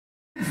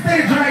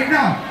stage right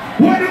now.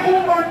 When the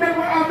woman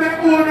never have their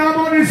own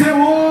money, say,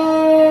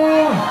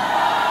 whoa.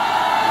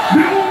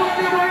 The woman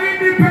never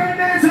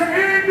independent, say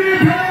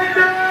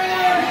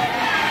independent.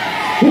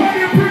 When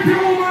the pretty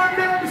woman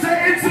them say,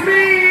 it's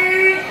me.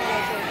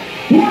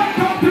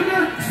 Welcome to the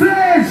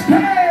stage,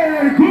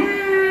 hey,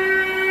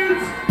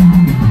 queens.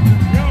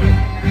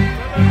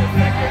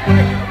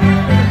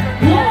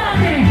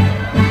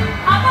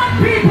 I'm on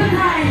people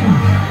time.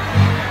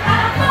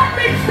 I'm on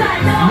rich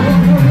time now.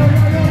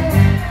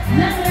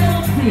 Let me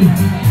see.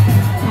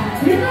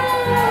 You know,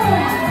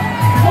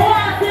 oh,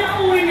 I'm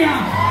doing ya.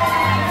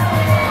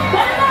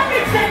 What about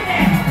rich time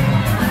there?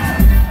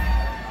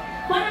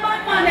 What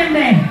about man them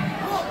there?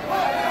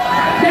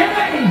 They're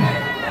ready.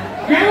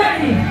 They're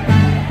ready.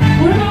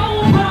 What about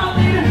old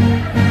power?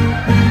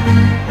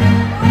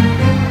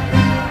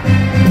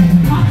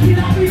 I kill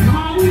up with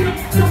power.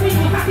 So we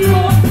go back to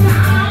your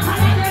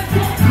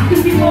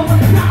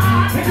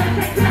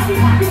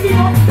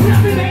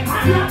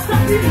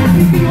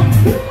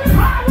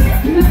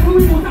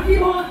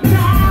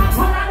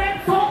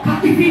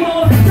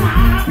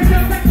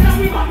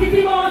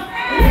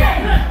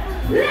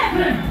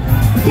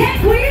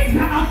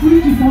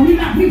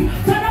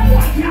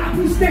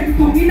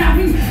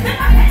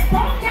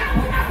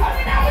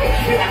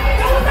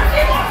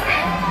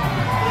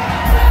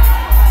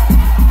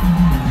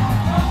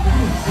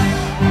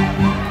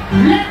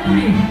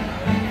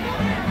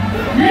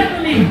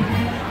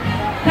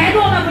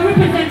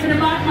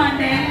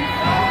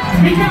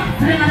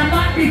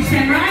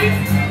right?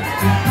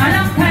 And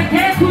I'm tight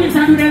hair queens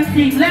and do them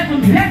things. Level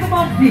me,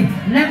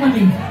 level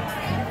me.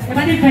 If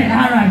I did say,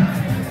 alright.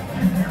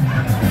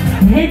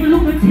 Hey, but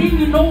look at him,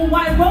 you know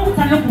why roads.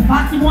 I look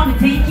fast, you want to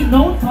take it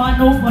low, so I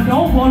know, but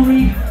don't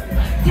worry.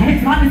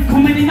 This man is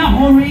coming in a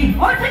hurry.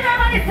 All the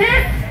time on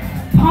this.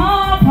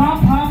 Pa, pa,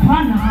 pa, pa,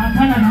 na,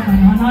 na, na, na,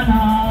 na, na, na.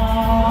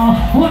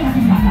 Oh, na,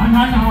 na, na,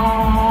 na, na.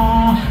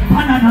 Pa,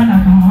 na, na, na,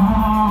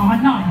 na,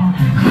 na.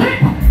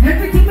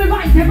 Everything we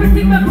write,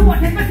 everything we do,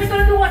 everything we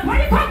do. When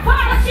you come for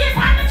the shit,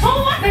 I'm the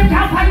true one. Them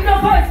can't find no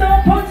voice, no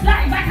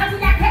punchline. Back as we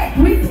get hit.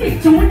 We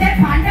speak to that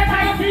pan, that I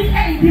see.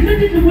 Hey, this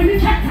is the way you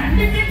can't stand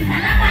it.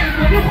 And I'm like,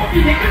 when you put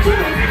me there, the true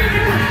one.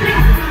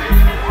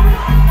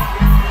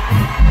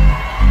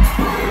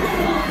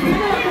 You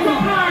know, it's a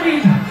party.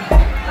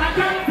 I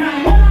can't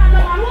time.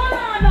 Hold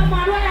on, man.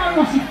 Why are you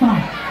rushing for?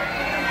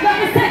 Let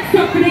me sex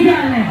up to the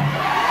girl then.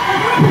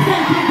 Let's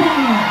represent the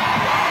girl.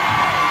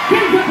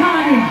 Here's the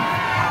party.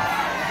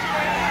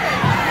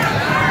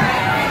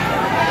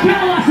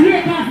 Yawas,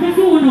 Lekas,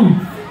 Mazuno,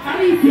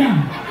 Alicia,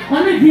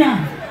 Olivia,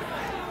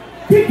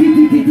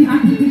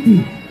 Titi.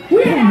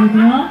 We have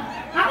now,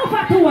 how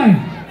far to away?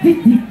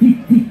 Titi,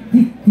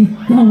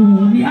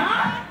 Tonia.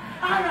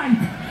 Alright,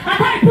 a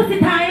time pussy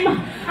time, a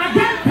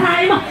dance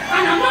time,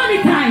 and a money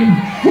time.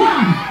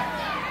 One.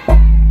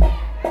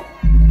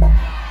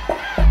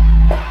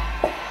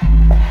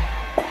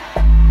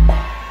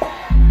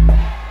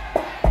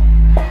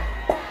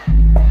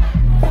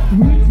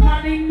 Which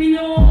man in me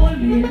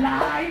only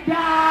like that?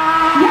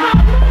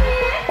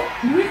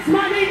 Which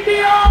man in me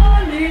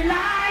only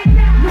like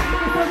that?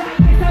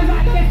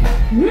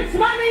 Which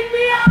man in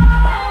me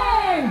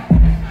only?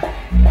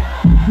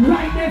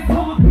 Right there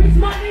for which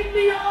man in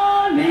me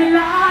only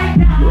like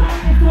that?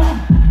 Right there for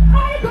I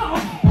go.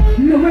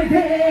 Look at it,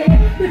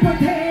 the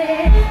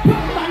potato,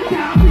 come on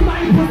down to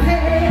my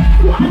potato.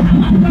 What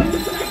am I going to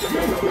say?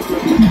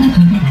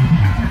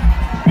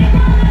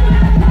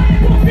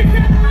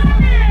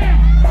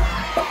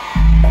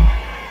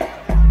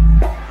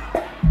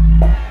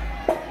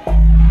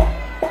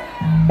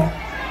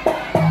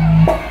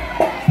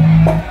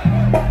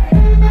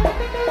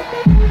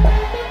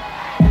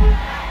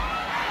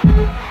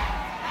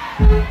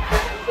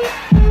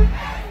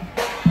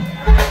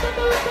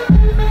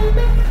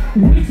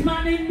 Which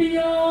man in me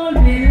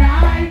only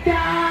like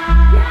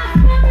that? Yes,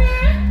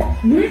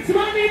 mommy. Which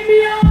man in me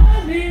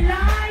only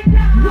like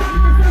that?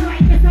 Yes,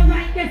 alright.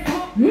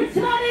 Which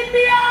man in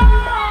me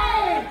only?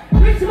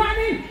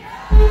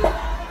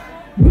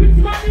 Which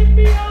man in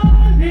me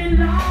only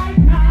like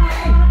that?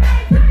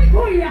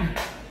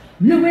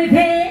 Look at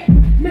it,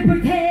 me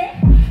pretty.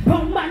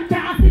 Come on,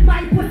 dance in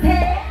my pussy.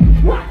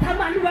 What a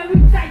man when we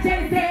try to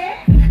say.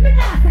 Me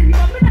not say you,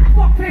 me not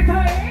fuck for it.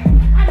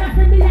 And I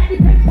say me like the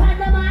pet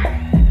panda man.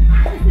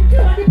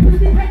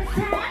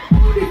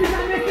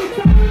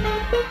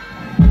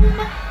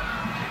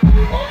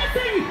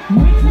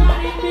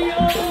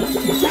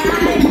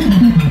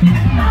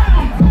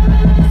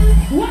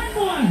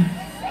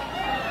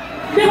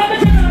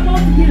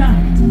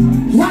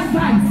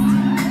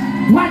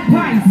 One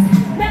price.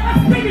 Never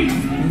spin it.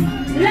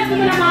 Level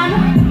with a man.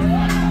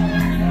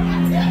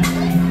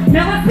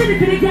 Never spin it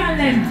to the girl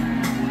then.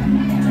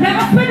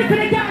 Never spin it to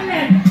the girl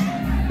then.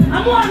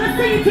 I'm going to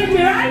sing it to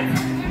me, right?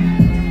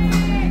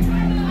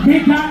 The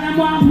girl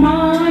want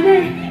money.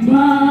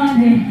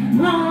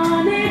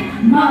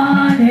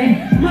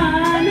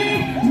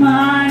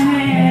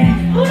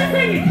 Who to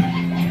sing it?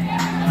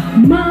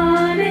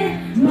 Money.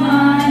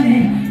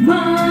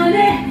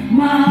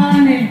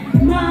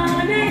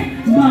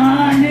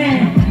 Money.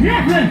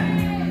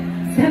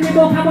 Tell me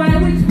about how I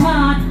which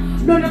part.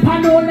 None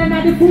upon all and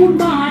at the food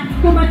mart.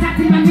 Come and chat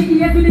in my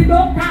ears to the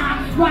doctor.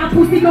 Why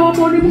pussy no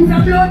money moves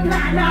a blood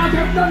clot. Nah,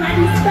 just none of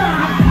this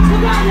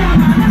stuff.